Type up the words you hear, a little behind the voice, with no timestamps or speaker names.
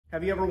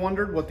Have you ever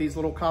wondered what these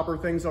little copper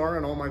things are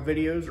in all my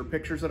videos or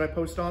pictures that I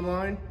post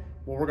online?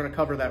 Well, we're going to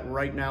cover that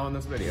right now in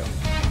this video.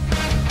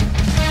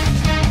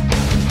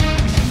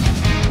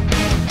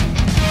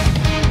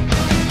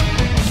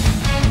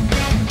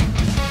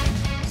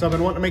 So I've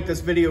been wanting to make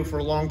this video for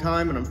a long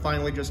time, and I'm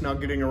finally just now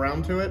getting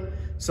around to it.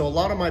 So a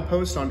lot of my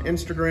posts on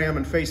Instagram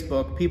and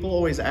Facebook, people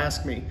always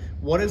ask me,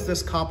 what is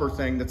this copper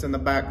thing that's in the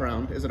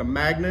background? Is it a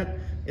magnet?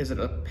 Is it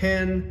a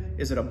pin?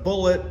 Is it a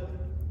bullet?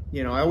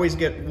 You know, I always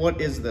get,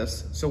 what is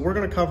this? So we're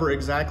gonna cover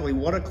exactly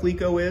what a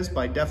Cleco is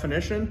by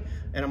definition,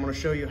 and I'm gonna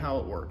show you how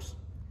it works.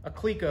 A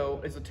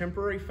Cleco is a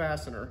temporary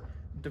fastener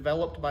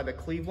developed by the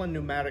Cleveland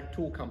Pneumatic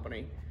Tool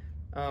Company.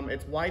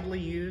 It's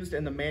widely used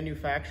in the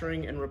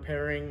manufacturing and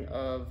repairing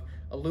of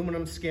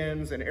aluminum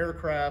skins and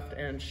aircraft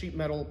and sheet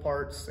metal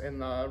parts in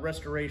the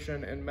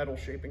restoration and metal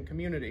shaping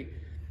community.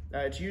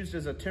 It's used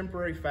as a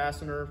temporary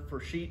fastener for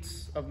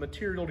sheets of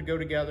material to go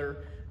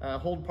together,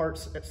 hold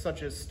parts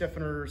such as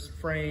stiffeners,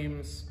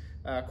 frames,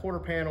 quarter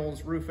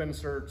panels, roof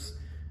inserts,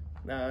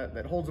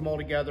 that holds them all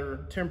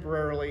together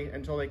temporarily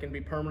until they can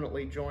be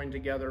permanently joined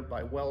together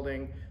by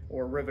welding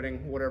or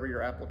riveting, whatever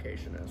your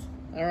application is.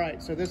 All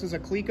right, so this is a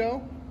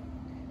Cleco,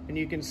 and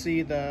you can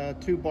see the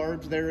two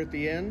barbs there at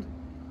the end.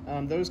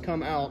 Those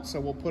come out, so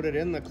we'll put it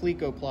in the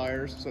Cleco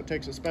pliers. So it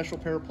takes a special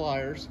pair of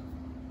pliers,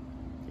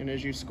 and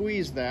as you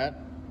squeeze that,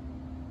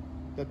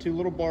 the two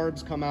little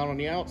barbs come out on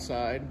the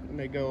outside, and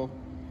they go,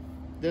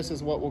 this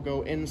is what will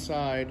go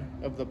inside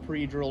of the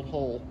pre-drilled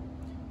hole.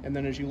 And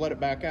then as you let it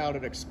back out,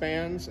 it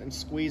expands and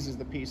squeezes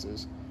the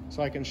pieces.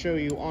 So I can show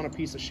you on a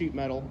piece of sheet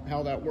metal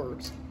how that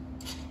works.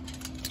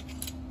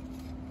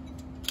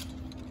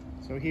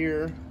 So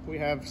here we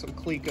have some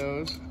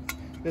Clecos.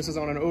 This is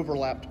on an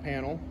overlapped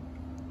panel.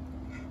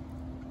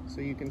 So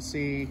you can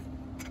see,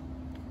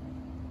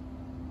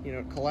 you know,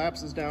 it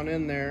collapses down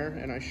in there,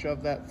 and I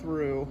shove that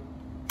through,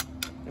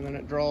 and then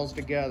it draws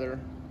together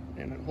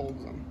and it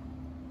holds them.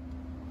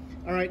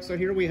 All right, so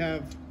here we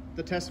have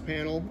the test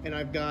panel, and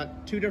I've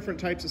got two different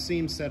types of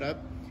seams set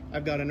up.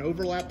 I've got an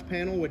overlapped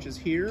panel, which is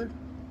here,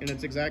 and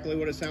it's exactly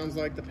what it sounds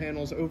like. The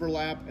panels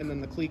overlap, and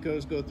then the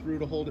Clecos go through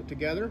to hold it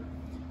together.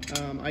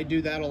 I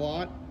do that a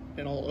lot,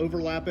 and I'll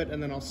overlap it,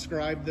 and then I'll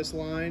scribe this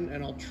line,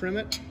 and I'll trim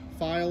it,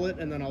 file it,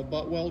 and then I'll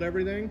butt weld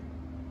everything.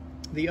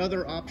 The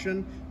other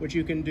option, which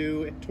you can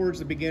do towards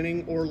the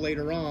beginning or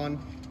later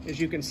on, is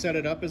you can set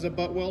it up as a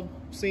butt weld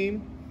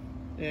seam,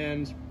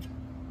 and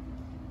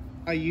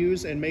I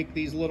use and make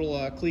these little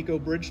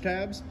Cleco bridge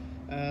tabs.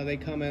 They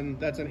come in,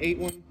 that's an 8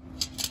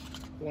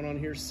 one on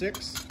here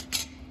 6,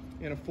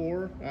 and a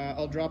 4.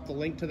 I'll drop the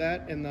link to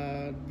that in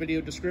the video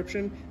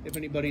description if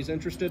anybody's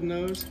interested in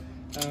those.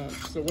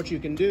 So what you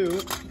can do,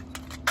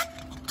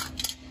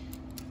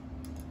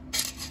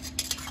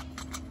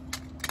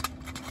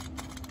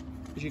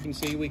 as you can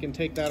see, we can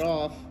take that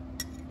off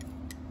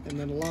and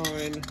then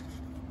line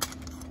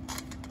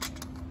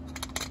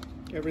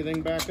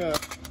everything back up.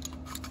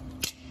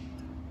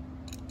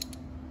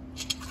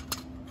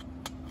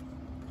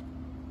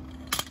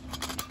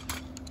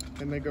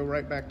 And they go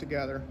right back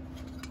together.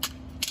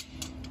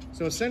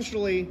 So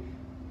essentially,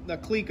 the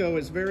Cleco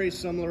is very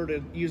similar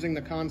to using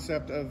the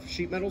concept of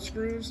sheet metal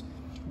screws,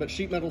 but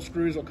sheet metal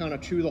screws will kind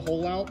of chew the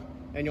hole out,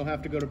 and you'll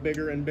have to go to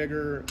bigger and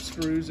bigger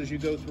screws as you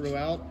go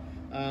throughout.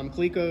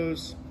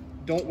 Clecos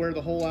don't wear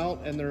the hole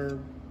out, and they're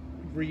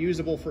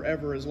reusable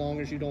forever as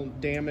long as you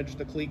don't damage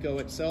the Cleco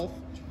itself.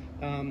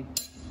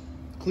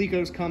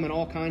 Clecos come in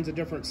all kinds of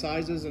different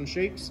sizes and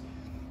shapes.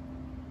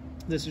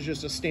 This is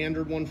just a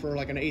standard one for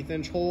like an 1/8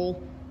 inch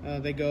hole.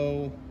 They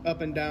go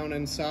up and down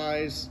in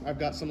size. I've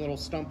got some little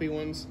stumpy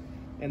ones,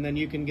 and then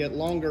you can get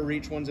longer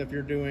reach ones if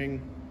you're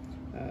doing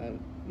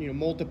you know,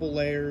 multiple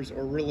layers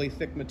or really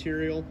thick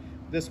material.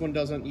 This one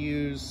doesn't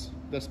use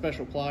the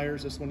special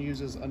pliers. This one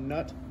uses a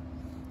nut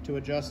to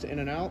adjust in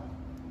and out.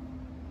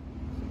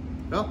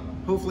 Well,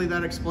 hopefully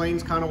that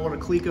explains kind of what a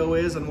Cleco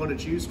is and what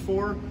it's used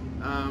for.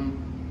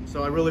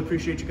 So I really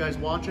appreciate you guys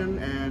watching,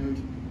 and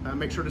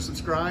make sure to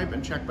subscribe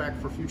and check back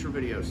for future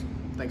videos.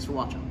 Thanks for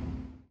watching.